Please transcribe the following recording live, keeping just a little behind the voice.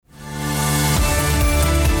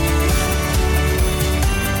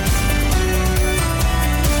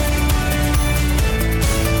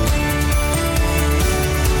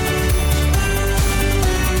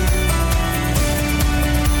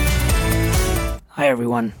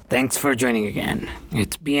everyone, thanks for joining again.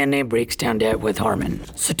 It's BNA Breaks Down Debt with Harman.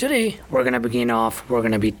 So today we're going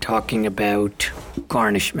to be talking about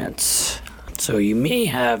garnishments. So you may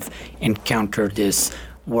have encountered this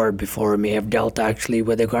word before, may have dealt actually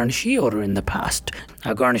with a garnishee order in the past.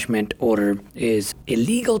 A garnishment order is a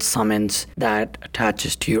legal summons that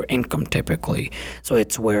attaches to your income typically. So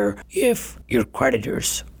it's where if your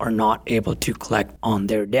creditors are not able to collect on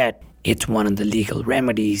their debt, it's one of the legal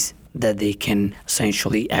remedies that they can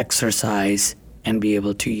essentially exercise and be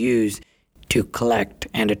able to use to collect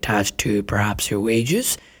and attach to perhaps your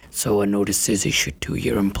wages. So a notice is issued to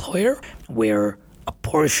your employer where a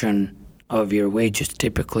portion of your wages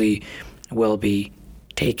typically will be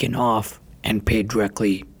taken off and paid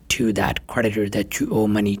directly to that creditor that you owe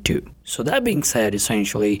money to. So that being said,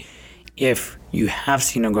 essentially, if you have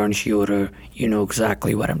seen a garnishee order, you know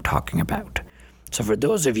exactly what I'm talking about. So for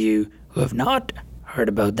those of you who have not heard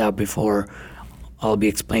about that before, I'll be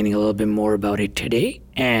explaining a little bit more about it today.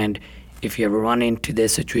 And if you ever run into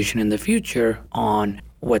this situation in the future on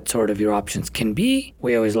what sort of your options can be,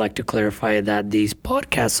 we always like to clarify that these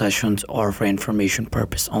podcast sessions are for information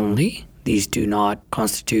purpose only. These do not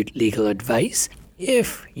constitute legal advice.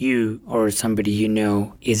 If you or somebody you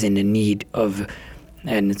know is in the need of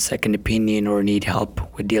a second opinion or need help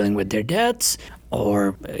with dealing with their debts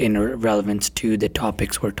or in relevance to the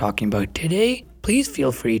topics we're talking about today, please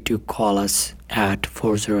feel free to call us at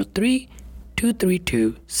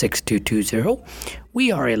 403-232-6220.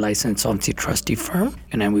 We are a licensed solvency trustee firm,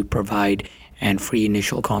 and then we provide a free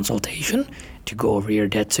initial consultation to go over your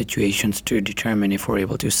debt situations to determine if we're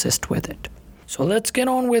able to assist with it. So let's get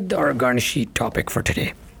on with our garnishee topic for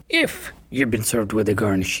today. If you've been served with a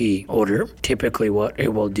garnishee order, typically what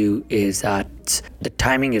it will do is that the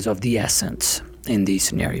timing is of the essence in these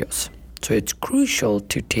scenarios. So it's crucial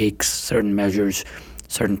to take certain measures,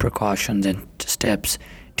 certain precautions and steps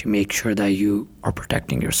to make sure that you are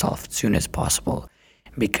protecting yourself as soon as possible.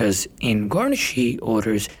 Because in garnishee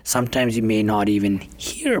orders, sometimes you may not even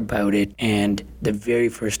hear about it, and the very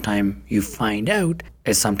first time you find out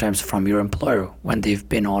is sometimes from your employer when they've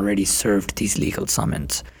been already served these legal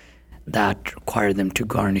summons that require them to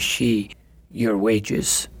garnishee your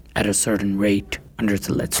wages at a certain rate under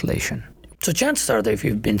the legislation. So chances are that if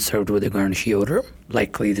you've been served with a garnishee order,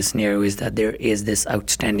 likely the scenario is that there is this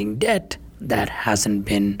outstanding debt that hasn't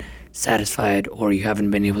been satisfied or you haven't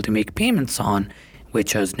been able to make payments on,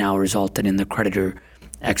 which has now resulted in the creditor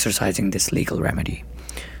exercising this legal remedy.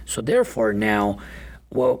 So therefore now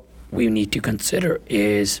what we need to consider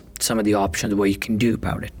is some of the options what you can do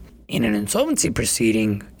about it. In an insolvency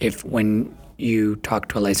proceeding, if when you talk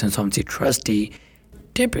to a licensed solvency trustee,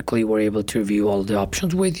 typically we're able to review all the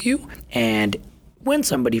options with you. And when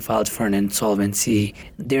somebody files for an insolvency,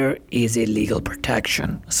 there is a legal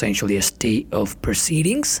protection, essentially a stay of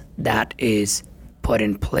proceedings that is put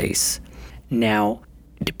in place. Now,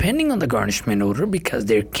 depending on the garnishment order, because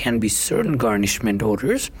there can be certain garnishment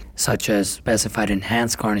orders, such as specified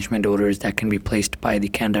enhanced garnishment orders that can be placed by the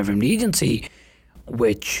Canada Revenue Agency,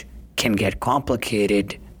 which can get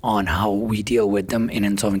complicated on how we deal with them in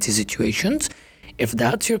insolvency situations. If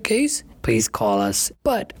that's your case, please call us.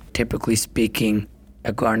 But typically speaking,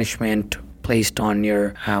 a garnishment placed on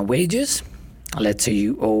your wages, let's say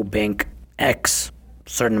you owe bank X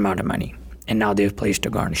certain amount of money, and now they've placed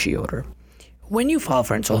a garnishee order. When you file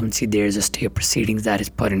for insolvency, there is a stay of proceedings that is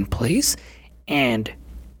put in place, and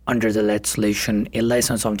under the legislation, a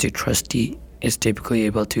licensed solvency trustee is typically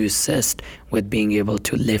able to assist with being able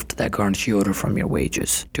to lift that garnishee order from your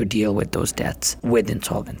wages to deal with those debts with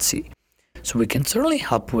insolvency. So we can certainly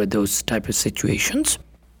help with those type of situations.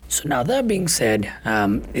 So now that being said,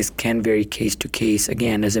 this can vary case to case,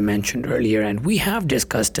 again, as I mentioned earlier, and we have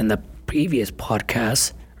discussed in the previous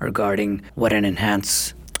podcast regarding what an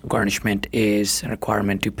enhanced garnishment is, a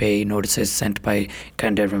requirement to pay notices sent by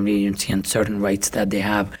Canada Revenue Agency and certain rights that they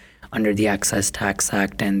have under the Excise Tax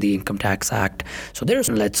Act and the Income Tax Act. So there are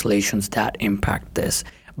some legislations that impact this.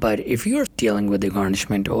 But if you're dealing with a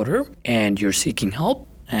garnishment order and you're seeking help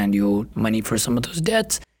and you owe money for some of those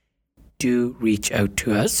debts, do reach out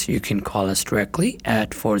to us. You can call us directly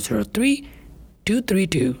at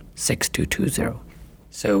 403-232-6220.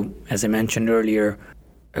 So as I mentioned earlier,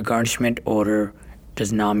 a garnishment order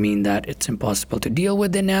does not mean that it's impossible to deal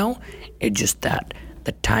with it now. It's just that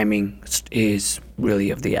the timing is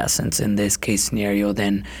really of the essence in this case scenario,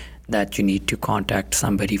 then that you need to contact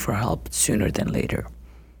somebody for help sooner than later.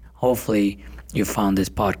 Hopefully you found this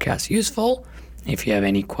podcast useful. If you have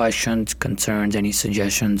any questions, concerns, any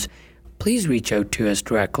suggestions, please reach out to us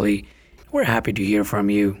directly. We're happy to hear from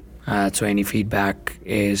you. So any feedback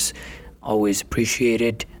is always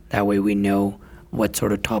appreciated. That way we know what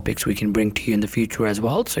sort of topics we can bring to you in the future as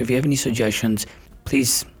well. So if you have any suggestions,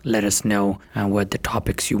 please let us know what the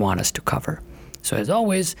topics you want us to cover. So as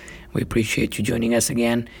always, we appreciate you joining us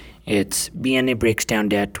again. It's BNA Breaks Down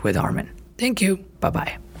Debt with Armin. Thank you.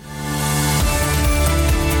 Bye-bye.